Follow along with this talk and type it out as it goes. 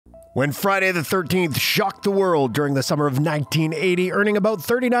When Friday the 13th shocked the world during the summer of 1980, earning about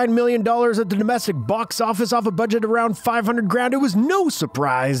 $39 million at the domestic box office off a budget around $500 grand, it was no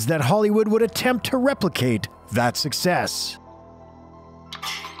surprise that Hollywood would attempt to replicate that success.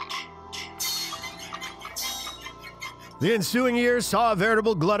 The ensuing years saw a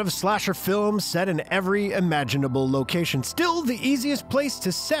veritable glut of slasher films set in every imaginable location. Still, the easiest place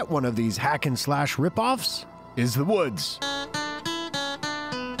to set one of these hack-and-slash ripoffs is the woods.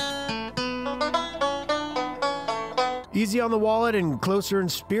 Easy on the wallet and closer in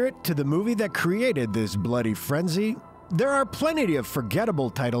spirit to the movie that created this bloody frenzy, there are plenty of forgettable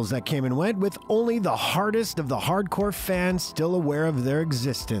titles that came and went, with only the hardest of the hardcore fans still aware of their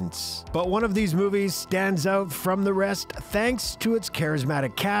existence. But one of these movies stands out from the rest thanks to its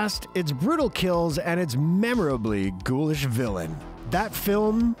charismatic cast, its brutal kills, and its memorably ghoulish villain. That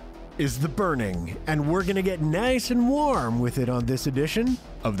film is The Burning, and we're gonna get nice and warm with it on this edition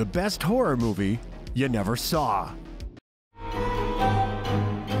of the best horror movie you never saw.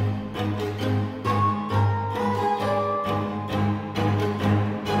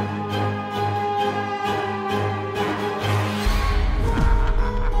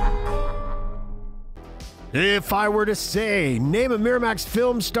 If I were to say, name a Miramax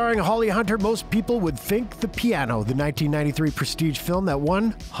film starring Holly Hunter, most people would think The Piano, the 1993 prestige film that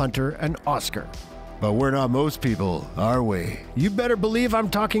won Hunter an Oscar. But we're not most people, are we? You better believe I'm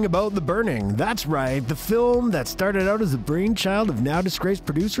talking about The Burning. That's right, the film that started out as the brainchild of now disgraced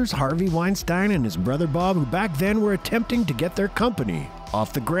producers Harvey Weinstein and his brother Bob, who back then were attempting to get their company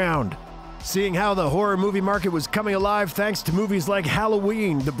off the ground. Seeing how the horror movie market was coming alive thanks to movies like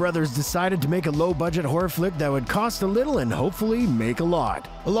Halloween, the brothers decided to make a low-budget horror flick that would cost a little and hopefully make a lot.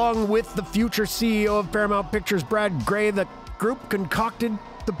 Along with the future CEO of Paramount Pictures, Brad Gray, the group concocted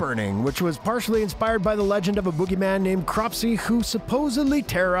The Burning, which was partially inspired by the legend of a boogeyman named Cropsey who supposedly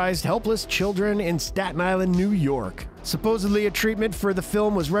terrorized helpless children in Staten Island, New York. Supposedly a treatment for the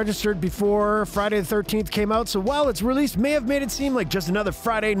film was registered before Friday the 13th came out, so while its release may have made it seem like just another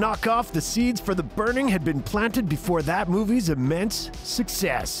Friday knockoff, the seeds for The Burning had been planted before that movie's immense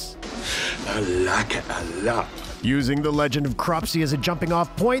success. I like it a lot. Using the legend of Cropsey as a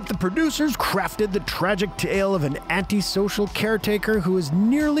jumping-off point, the producers crafted the tragic tale of an antisocial caretaker who is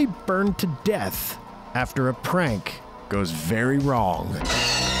nearly burned to death after a prank goes very wrong.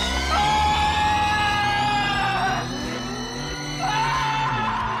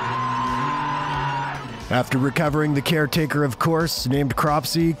 After recovering, the caretaker, of course, named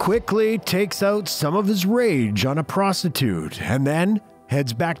Cropsey, quickly takes out some of his rage on a prostitute and then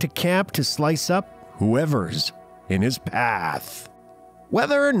heads back to camp to slice up whoever's in his path.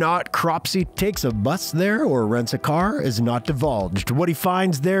 Whether or not Cropsey takes a bus there or rents a car is not divulged. What he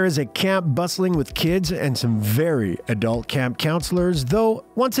finds there is a camp bustling with kids and some very adult camp counselors, though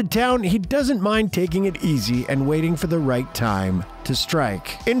once in town, he doesn't mind taking it easy and waiting for the right time to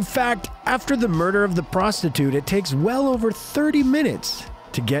strike. In fact, after the murder of the prostitute, it takes well over 30 minutes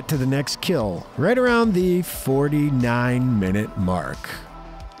to get to the next kill, right around the 49-minute mark.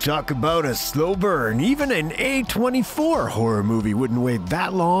 Talk about a slow burn. Even an A24 horror movie wouldn't wait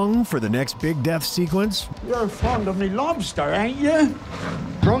that long for the next big death sequence. You're fond of me lobster, ain't you?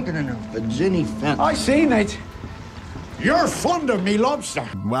 Drunken in a Virginia fence. I seen it. You're fond of me lobster.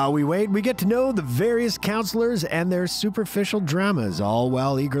 While we wait, we get to know the various counselors and their superficial dramas, all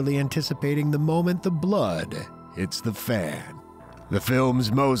while eagerly anticipating the moment the blood hits the fan. The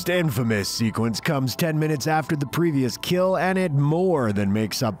film's most infamous sequence comes 10 minutes after the previous kill, and it more than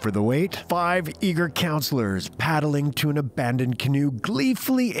makes up for the wait. 5 eager counselors paddling to an abandoned canoe,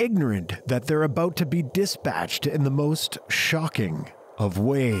 gleefully ignorant that they're about to be dispatched in the most shocking of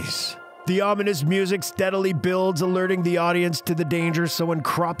ways. The ominous music steadily builds, alerting the audience to the danger, so when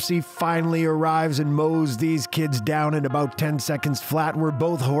Cropsey finally arrives and mows these kids down in about 10 seconds flat, we're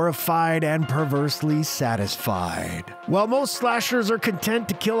both horrified and perversely satisfied. While most slashers are content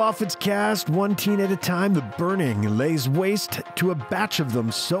to kill off its cast one teen at a time, The Burning lays waste to a batch of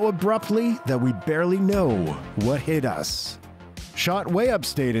them so abruptly that we barely know what hit us. Shot way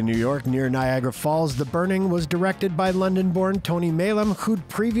upstate in New York near Niagara Falls, The Burning was directed by London-born Tony Malum, who'd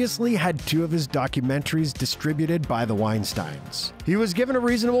previously had 2 of his documentaries distributed by the Weinsteins. He was given a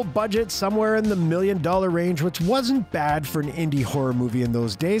reasonable budget, somewhere in the $1 million range, which wasn't bad for an indie horror movie in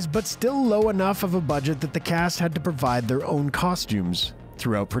those days, but still low enough of a budget that the cast had to provide their own costumes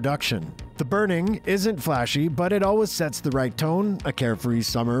throughout production. The Burning isn't flashy, but it always sets the right tone, a carefree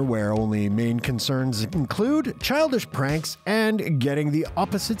summer where only main concerns include childish pranks and getting the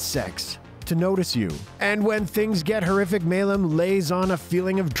opposite sex to notice you. And when things get horrific, Malem lays on a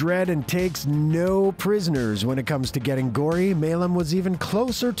feeling of dread and takes no prisoners. When it comes to getting gory, Malem was even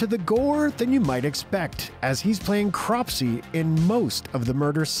closer to the gore than you might expect, as he's playing Cropsy in most of the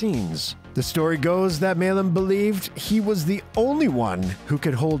murder scenes. The story goes that Malem believed he was the only one who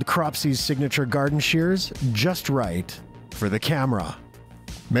could hold Cropsy's signature garden shears just right for the camera.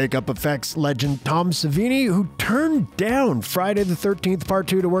 Makeup effects legend Tom Savini, who turned down Friday the 13th Part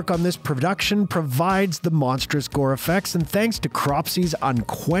 2 to work on this production, provides the monstrous gore effects, and thanks to Cropsy's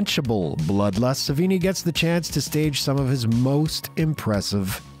unquenchable bloodlust, Savini gets the chance to stage some of his most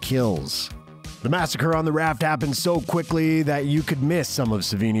impressive kills. The massacre on the raft happens so quickly that you could miss some of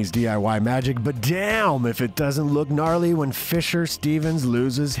Savini's DIY magic, but damn if it doesn't look gnarly when Fisher Stevens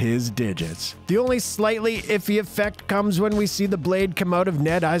loses his digits. The only slightly iffy effect comes when we see the blade come out of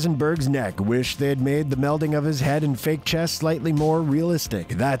Ned Eisenberg's neck. Wish they had made the melding of his head and fake chest slightly more realistic.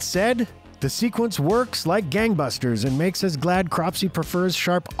 That said, the sequence works like gangbusters and makes us glad Cropsy prefers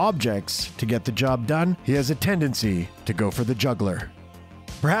sharp objects to get the job done. He has a tendency to go for the juggler.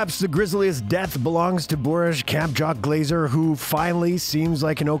 Perhaps the grisliest death belongs to Berge camp jock Glazer, who finally seems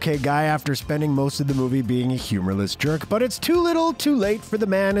like an okay guy after spending most of the movie being a humorless jerk, but it's too little too late for the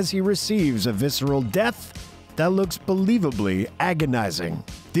man as he receives a visceral death that looks believably agonizing.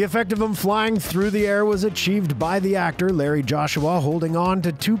 The effect of him flying through the air was achieved by the actor Larry Joshua holding on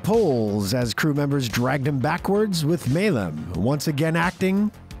to two poles as crew members dragged him backwards, with Malem once again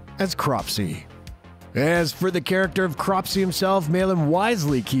acting as Cropsy. As for the character of Cropsy himself, Malem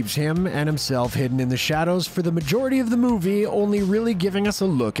wisely keeps him and himself hidden in the shadows for the majority of the movie, only really giving us a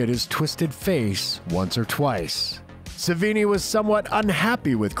look at his twisted face once or twice. Savini was somewhat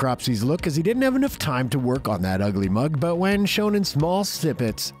unhappy with Cropsy's look as he didn't have enough time to work on that ugly mug, but when shown in small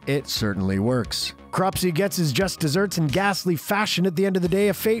snippets, it certainly works. Cropsy gets his just desserts in ghastly fashion at the end of the day,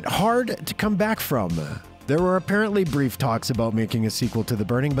 a fate hard to come back from. There were apparently brief talks about making a sequel to The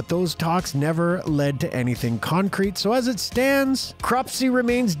Burning, but those talks never led to anything concrete, so as it stands, Cropsy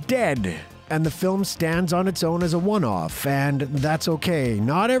remains dead, and the film stands on its own as a one-off, and that's okay.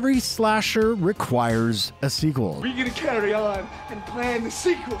 Not every slasher requires a sequel. We're gonna carry on and plan the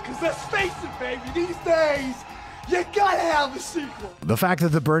sequel, because let's face it, baby, these days, you gotta have a sequel. The fact that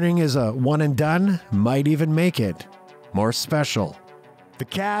The Burning is a one and done might even make it more special. The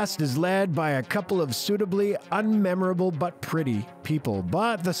cast is led by a couple of suitably unmemorable but pretty people,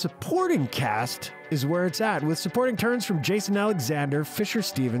 but the supporting cast is where it's at, with supporting turns from Jason Alexander, Fisher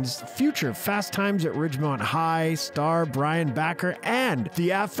Stevens, future Fast Times at Ridgemont High star Brian Backer, and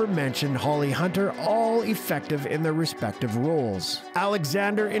the aforementioned Holly Hunter, all effective in their respective roles.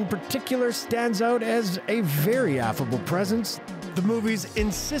 Alexander in particular stands out as a very affable presence. The movie's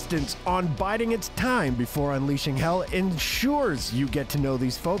insistence on biding its time before unleashing hell ensures you get to know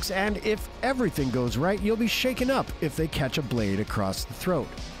these folks, and if everything goes right, you'll be shaken up if they catch a blade across the throat.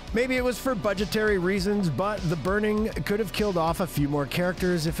 Maybe it was for budgetary reasons, but The Burning could have killed off a few more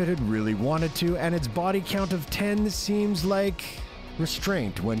characters if it had really wanted to, and its body count of 10 seems like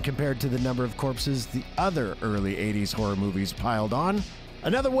restraint when compared to the number of corpses the other early 80s horror movies piled on.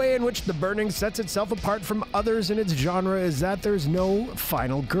 Another way in which The Burning sets itself apart from others in its genre is that there's no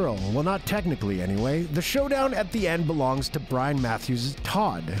final girl. Well, not technically anyway. The showdown at the end belongs to Brian Matthews'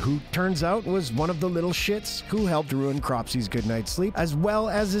 Todd, who turns out was one of the little shits who helped ruin Cropsy's good night's sleep, as well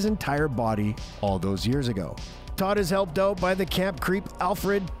as his entire body all those years ago. Todd is helped out by the camp creep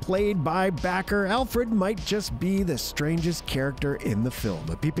Alfred, played by Backer. Alfred might just be the strangest character in the film,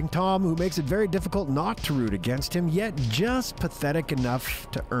 a peeping Tom who makes it very difficult not to root against him, yet just pathetic enough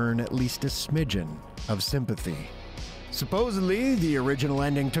to earn at least a smidgen of sympathy. Supposedly, the original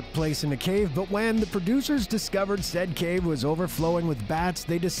ending took place in a cave, but when the producers discovered said cave was overflowing with bats,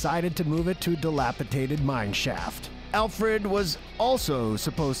 they decided to move it to a dilapidated mine shaft. Alfred was also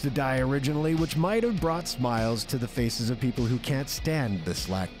supposed to die originally, which might have brought smiles to the faces of people who can't stand the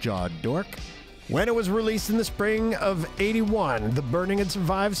slack-jawed dork. When it was released in the spring of '81, The Burning had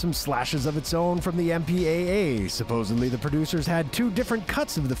survived some slashes of its own from the MPAA. Supposedly, the producers had two different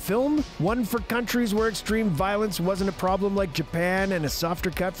cuts of the film, one for countries where extreme violence wasn't a problem like Japan, and a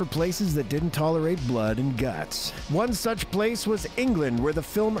softer cut for places that didn't tolerate blood and guts. One such place was England, where the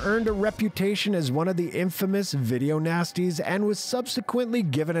film earned a reputation as one of the infamous video nasties and was subsequently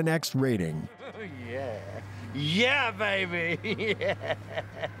given an X rating. Yeah, baby! Yeah.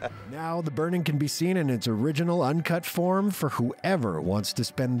 Now, The Burning can be seen in its original uncut form for whoever wants to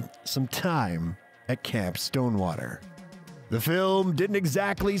spend some time at Camp Stonewater. The film didn't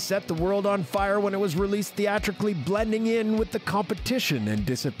exactly set the world on fire when it was released theatrically, blending in with the competition and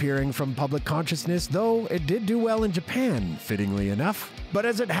disappearing from public consciousness, though it did do well in Japan, fittingly enough. But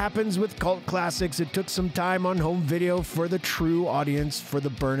as it happens with cult classics, it took some time on home video for the true audience for The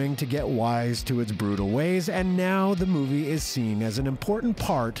Burning to get wise to its brutal ways, and now the movie is seen as an important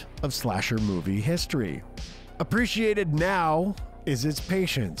part of slasher movie history. Appreciated now is its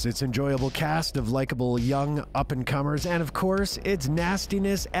patience, its enjoyable cast of likable young up-and-comers, and of course, its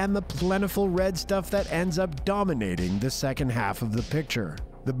nastiness and the plentiful red stuff that ends up dominating the second half of the picture.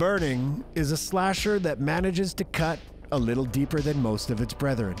 The Burning is a slasher that manages to cut a little deeper than most of its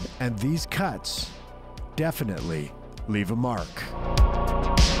brethren, and these cuts definitely leave a mark.